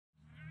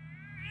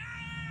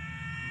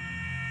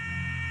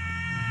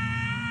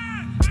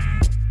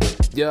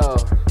Yo,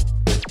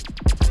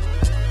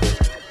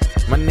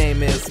 my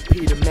name is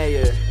Peter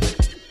Maher.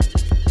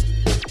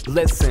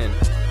 Listen.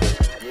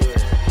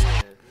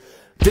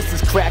 This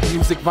is crack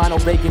music, vinyl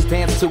Reagan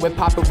dance to it,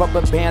 pop a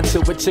rubber band to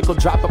it, chick'll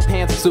drop her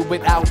pants to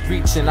it,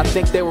 outreaching. I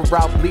think they were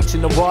out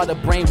bleaching the water,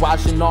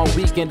 brainwashing all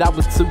weekend. I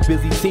was too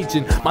busy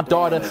teaching my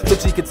daughter so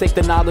she could take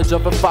the knowledge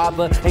of her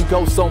father and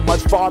go so much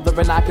farther,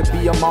 and I could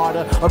be a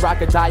martyr, or I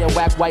could die a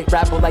whack white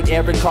rapper like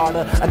Eric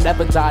Carter. I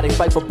never die, they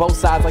fight for both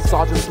sides like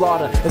Sergeant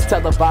Slaughter. It's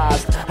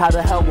televised, how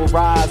the hell will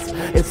rise?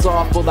 It's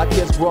awful, our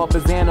kids grow up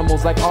as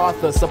animals like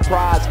Arthur.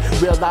 Surprise,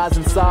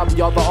 realizing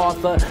sorry, all the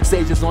author.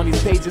 Sages on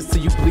these pages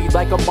till you bleed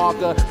like a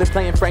marker. They're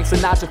playing Frank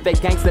Sinatra,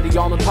 fake gangster, the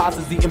all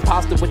imposters. The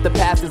imposter with the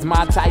pastors,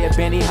 my entire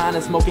Benny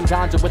Hanna. Smoking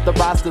ganja with the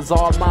rosters,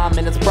 all mine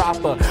and it's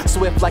proper.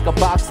 Swift like a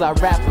boxer, I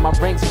rap, my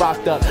rings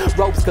rocked up.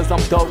 Ropes cause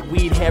I'm dope,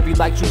 weed heavy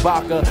like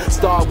Chewbacca.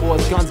 Star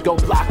Wars, guns go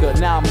blocker,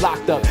 now I'm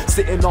locked up.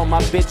 Sitting on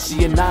my bitch,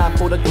 she a 9,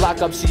 pull the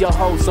Glock up. She a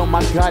hoe, so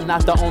my gun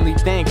not the only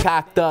thing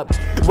cocked up.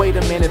 Wait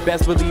a minute,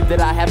 best believe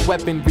that I have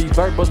weaponry.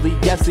 Verbally,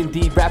 yes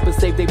indeed, rappers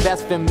save they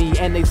best for me,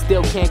 and they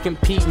still can't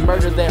compete.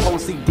 Murder their whole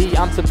CD,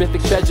 I'm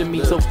terrific treasure me,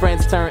 till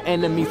friends turn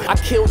enemies. I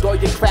killed all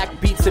your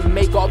crack beats and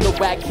make all the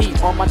whack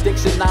heat. On my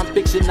diction,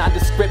 non-fiction,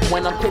 nondescript.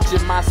 When I'm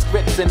pitching my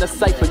scripts in the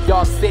cipher,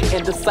 y'all sit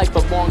and decipher.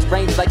 Long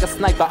range like a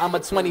sniper, I'm a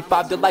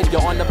 25 to life.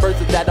 You're on the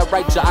verses that I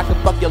write ya, I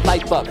can fuck your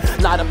life up.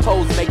 Not a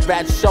pose, make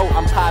rats show,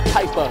 I'm high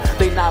piper.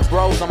 They not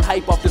bros, I'm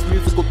hype off this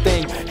musical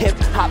thing. Hip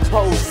hop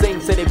pose,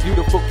 sing, say they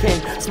beautiful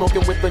king.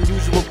 Smoking with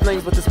unusual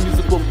flings, what this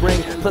music will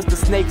bring. Plus the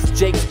snakes,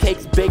 jakes,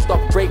 cakes, baked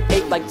off grape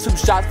 8 like 2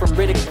 shots from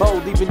Riddick Bowe,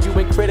 leaving you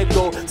in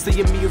critical.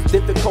 Seeing me is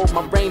difficult,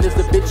 my brain is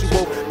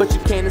habitual, but you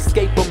can't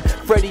escape them.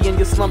 Freddy in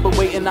your slumber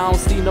waiting, I don't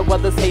see no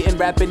others hating.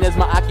 Rapping is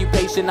my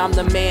occupation, I'm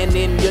the man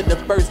and you're the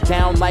first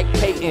down like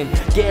Peyton.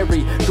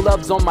 Gary,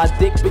 gloves on my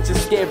dick, bitch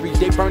is scary.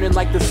 They burning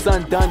like the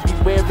sun done,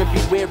 beware and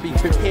be wary.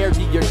 Prepare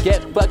you, you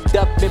get fucked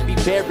up and be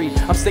buried.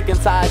 I'm sick and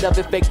tired of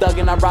it, fake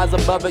thugging, I rise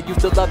above it.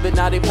 Used to love it,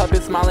 now they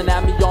puppets smiling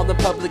at me all in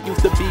public.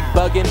 Used to be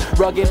bugging,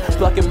 rugging,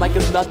 plucking like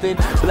it's nothing.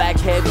 Black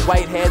heads,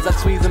 white heads, I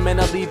tweeze them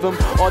and I leave them.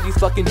 All these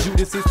fucking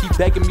Judases keep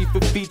begging me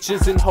for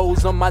features and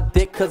hoes on my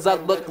dick cause I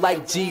look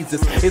like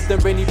Jesus. Is there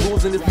any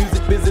rules in this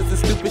music business? This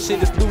stupid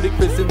shit is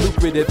ludicrous and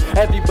lucrative.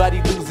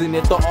 Everybody losing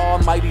it, the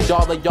almighty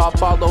dollar. Y'all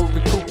follow,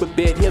 recoup a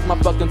bit. Here's my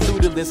fucking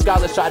to-do list,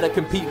 scholars try to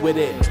compete with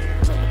it.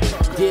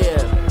 Yeah.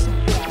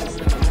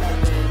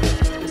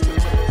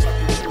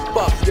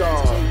 Fuck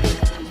y'all.